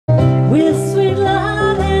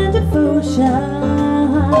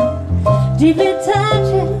deeply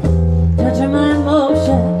touching my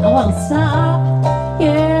emotion. I won't stop,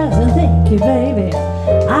 yes, and thank you, baby.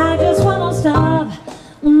 I just won't stop,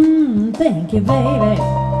 thank you, baby.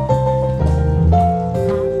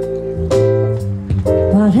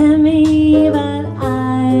 Pardon me, but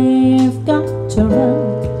I've got to run.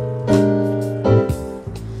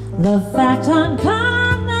 The facts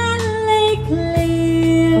uncommonly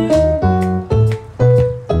clear.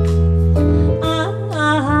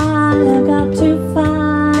 I've got to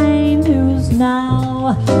find who's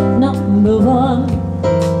now number one,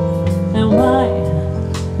 and why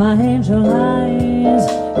my angel eyes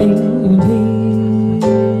ain't here.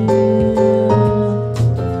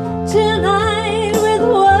 Tonight with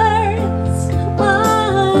words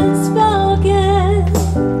unspoken,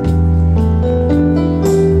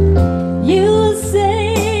 you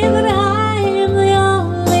say that I'm the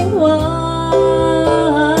only one.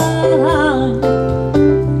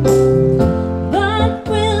 But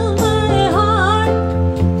will my heart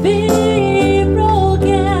be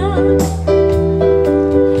broken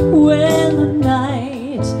when the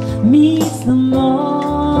night meets the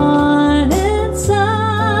morning sun?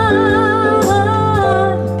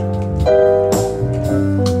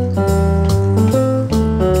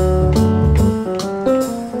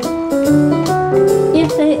 If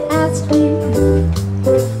they asked me,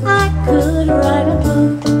 I could write a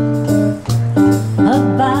book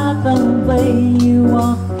about the way you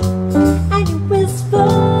walk and you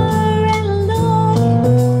whisper and look.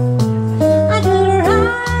 I could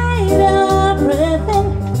write a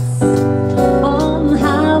preface on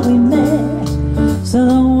how we met, so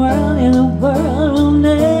the world in the world will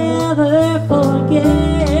never forget.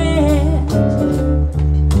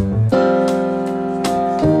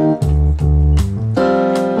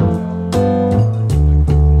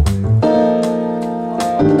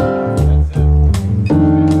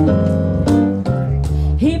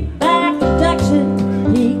 He back protection,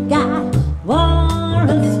 he got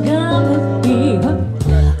Warren's company.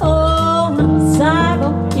 Oh,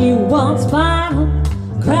 cyber, he wants spinal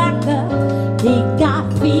cracker. He got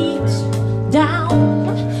feet down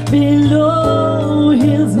below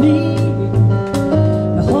his knee.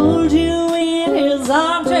 Hold you in his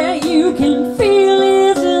arms where you can feel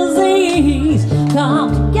his disease. Come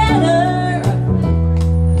together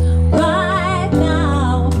right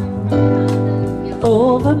now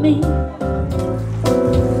over me.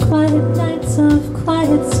 Quiet nights of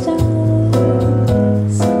quiet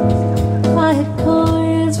stars, quiet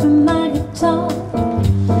chords from my guitar,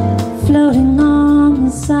 floating on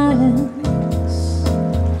the silence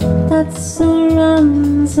that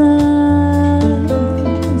surrounds us.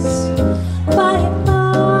 Quiet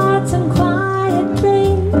hearts and quiet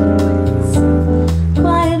dreams,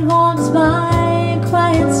 quiet walks by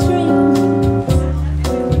quiet streams,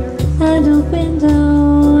 and a window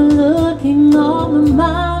looking on the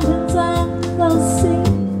mountains and the sea.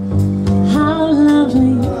 How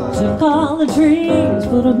lovely to call the trees,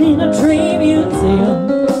 put them in a tree museum.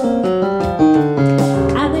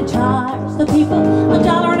 And they charge the people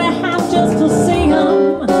 $1.50 just to see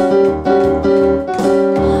them.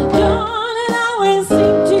 Don't it always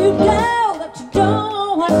seem to go that you don't know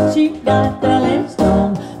what you got till it's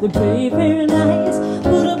gone? The paper nice,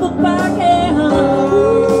 put up a bucket.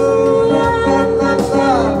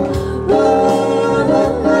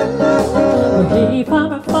 Hey,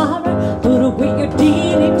 farmer, farmer, put away your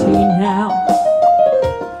DDT now.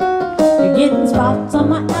 You're getting spots on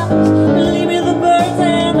my apples, leave me the birds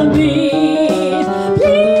and the bees.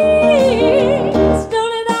 Please,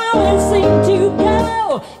 don't it always seem to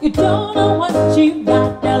go? You don't know what you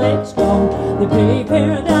got till it's gone. The gray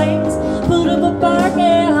paradise, put up a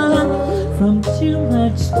bargain. From too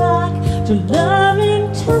much talk to loving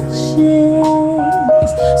touches,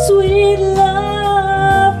 sweet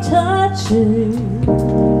love touches.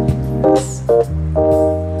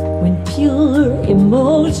 When pure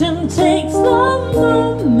emotion takes the